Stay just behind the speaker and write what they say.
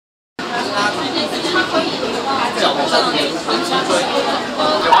而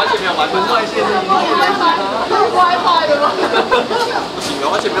且没有完全外线的，有 WiFi 的吗？不行，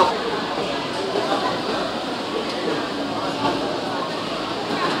而且没有。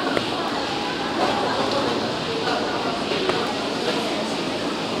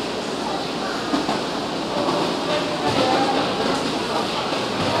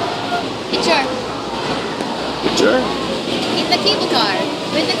Picture. Picture? In the cable car.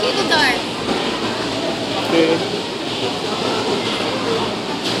 With the cable car. Okay.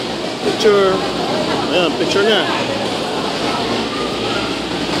 Picture. Ayan, picture niya.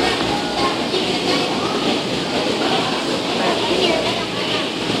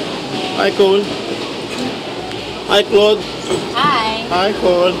 Hi, Cole. Hi, Claude. Hi. Hi,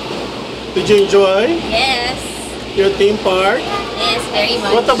 Cole. Did you enjoy Yes. your theme park? Yes, very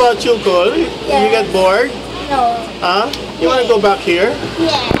much. What about you, Cole? You get bored? No. Huh? You want to go back here?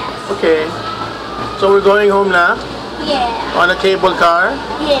 Yeah. Okay. So we're going home now? Yeah. On a cable car?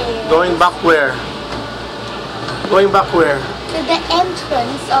 Yeah. Going back where? Going back where? To the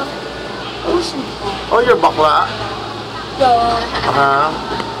entrance of Ocean Park. Oh, you're bakla? So,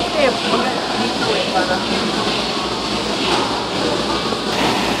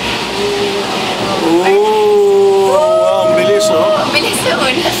 Ooh, ang bilis, oh. Ang bilis na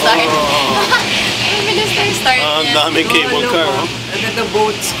una start. Ang bilis na start Ang niya. daming cable car, oh. And then the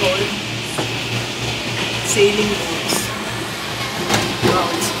boats called sailing boats. Wow,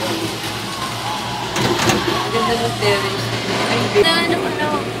 it's cool. Ganda ng terrace. Ano.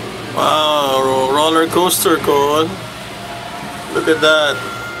 Wow, roller coaster, Cole. Look at that.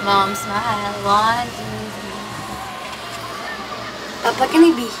 Mom, smile. 1, 2, 3. Papa, can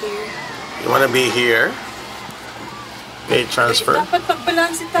I be here? You want to be here? Okay, transfer. Dapat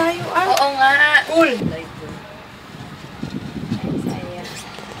magbalanse tayo. Oo nga. Cool.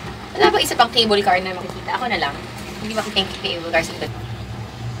 Wala ba isa pang cable car na makikita? Ako na lang. Hindi makikita yung cable car sa dito.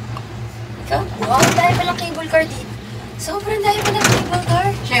 Ikaw? Wow, dahil palang cable car dito. Sobrang dahil palang cable car.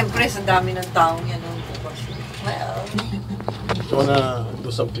 Siyempre, sa dami ng taong yan. Well. You wanna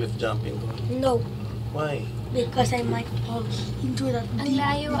do some cliff jumping? No. Why? Because I might fall into that Ang deep.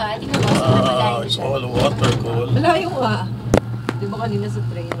 layo ah. Tingnan mo, sobrang malayo It's siya. all water, Cole. Malayo nga. Di ba kanina sa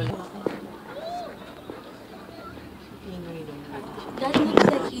train? Wala. That looks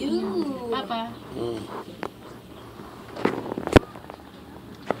like you. Papa.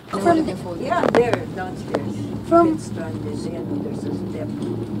 From the, Yeah, there, downstairs. From- Get stranded. Ayan, there's a step.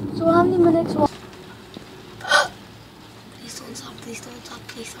 so how many minutes was... Please don't stop, please don't stop,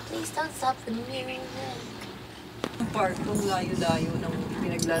 please stop. Please don't stop the music. Ang park, kung layo-layo ng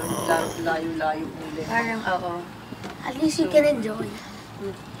layo-layo nila. Parang, oo. At least you can enjoy.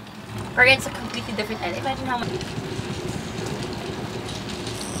 Or it's a completely different island. Imagine how much...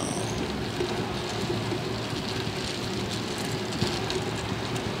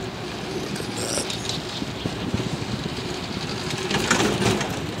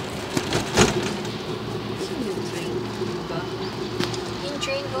 Yung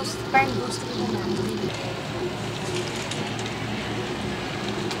train goes, parang goes to the mountain.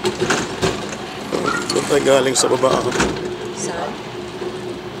 Doon tayo galing sa baba. Saan?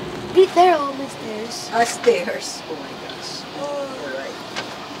 Beat there, all the stairs. Stairs. Oh my gosh. Alright.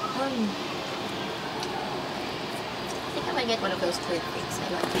 I think I might get one of those earthquakes. I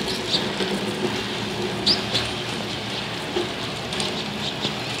like it.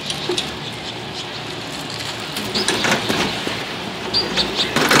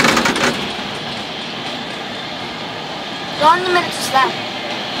 So how many minutes is that?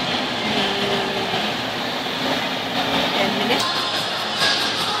 10 minutes.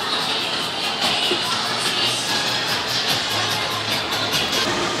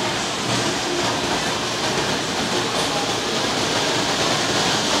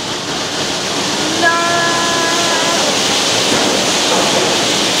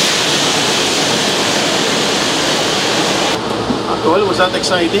 Cole, was that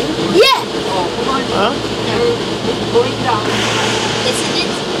exciting? Yeah! Huh? Going down. Isn't it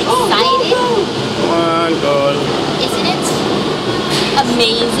exciting? Come on, Cole. Isn't it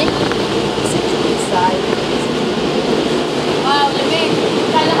amazing?